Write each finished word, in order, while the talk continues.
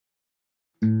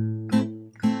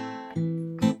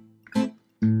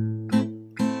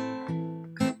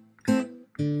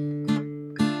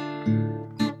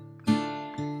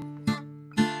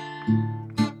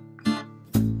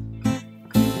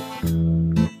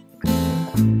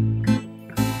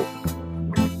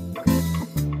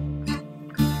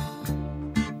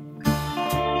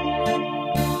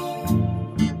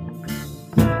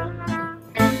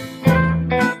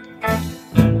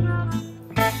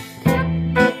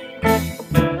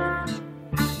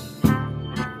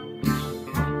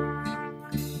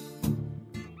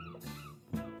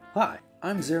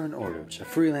I'm Zaran Ordoch, a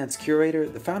freelance curator,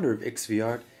 the founder of iksvy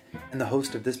Art, and the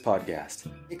host of this podcast.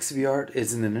 iksvy Art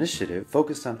is an initiative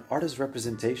focused on artist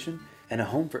representation and a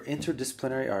home for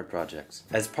interdisciplinary art projects.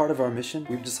 As part of our mission,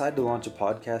 we've decided to launch a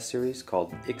podcast series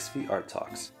called iksvy Art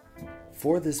Talks.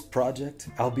 For this project,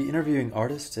 I'll be interviewing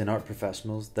artists and art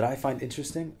professionals that I find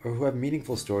interesting or who have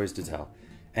meaningful stories to tell,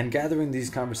 and gathering these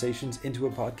conversations into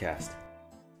a podcast.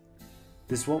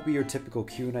 This won't be your typical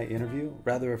Q&A interview,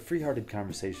 rather a free-hearted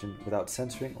conversation without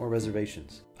censoring or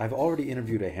reservations. I've already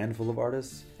interviewed a handful of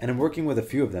artists, and I'm working with a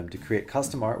few of them to create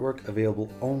custom artwork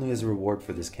available only as a reward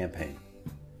for this campaign.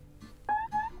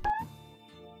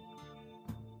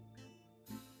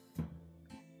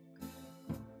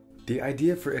 The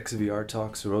idea for iksvy Art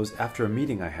Talks arose after a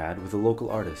meeting I had with a local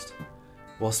artist.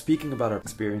 While speaking about our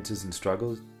experiences and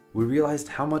struggles, we realized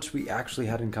how much we actually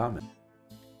had in common.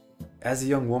 As a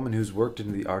young woman who's worked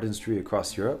in the art industry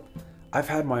across Europe, I've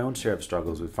had my own share of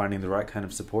struggles with finding the right kind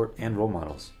of support and role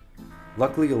models.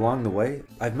 Luckily, along the way,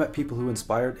 I've met people who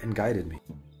inspired and guided me.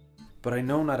 But I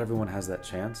know not everyone has that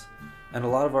chance, and a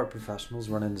lot of art professionals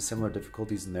run into similar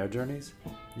difficulties in their journeys,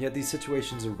 yet these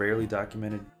situations are rarely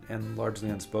documented and largely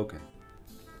unspoken.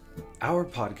 Our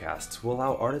podcasts will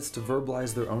allow artists to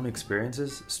verbalize their own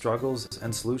experiences, struggles,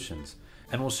 and solutions,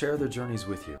 and will share their journeys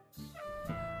with you.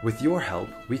 With your help,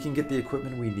 we can get the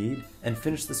equipment we need and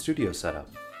finish the studio setup.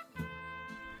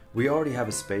 We already have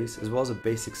a space as well as a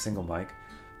basic single mic,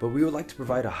 but we would like to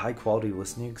provide a high-quality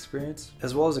listening experience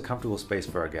as well as a comfortable space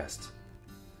for our guests.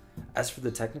 As for the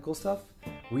technical stuff,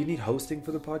 we need hosting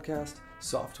for the podcast,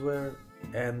 software,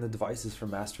 and the devices for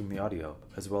mastering the audio,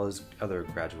 as well as other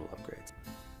gradual upgrades.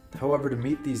 However, to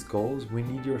meet these goals, we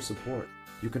need your support.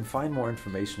 You can find more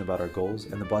information about our goals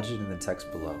and the budget in the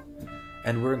text below.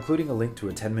 And we're including a link to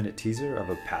a 10-minute teaser of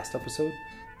a past episode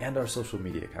and our social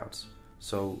media accounts.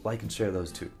 So like and share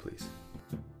those too, please.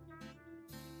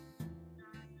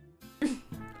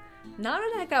 Now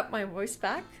that I got my voice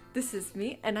back, this is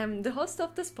me, and I'm the host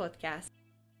of this podcast.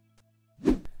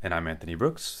 And I'm Anthony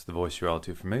Brooks, the voice you're all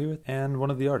too familiar with, and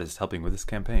one of the artists helping with this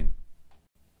campaign.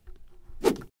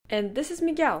 And this is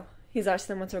Miguel. He's our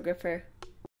cinematographer.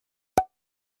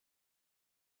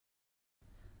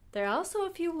 There are also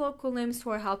a few local names who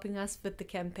are helping us with the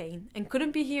campaign and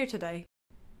couldn't be here today.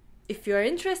 If you are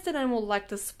interested and would like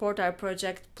to support our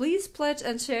project, please pledge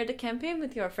and share the campaign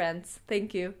with your friends.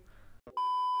 Thank you.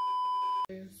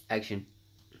 Action.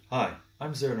 Hi,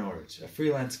 I'm Zaran Ordoch, a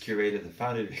freelance curator, the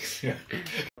founder of iksvy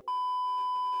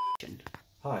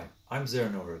Hi, I'm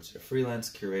Zaran Ordoch, a freelance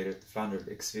curator, the founder of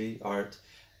iksvy Art,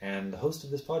 and the host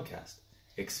of this podcast.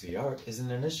 iksvy Art is an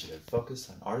initiative focused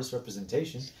on artist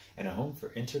representation and a home for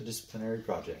interdisciplinary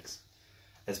projects.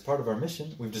 As part of our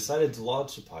mission, we've decided to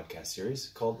launch a podcast series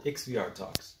called iksvy Art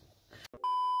Talks.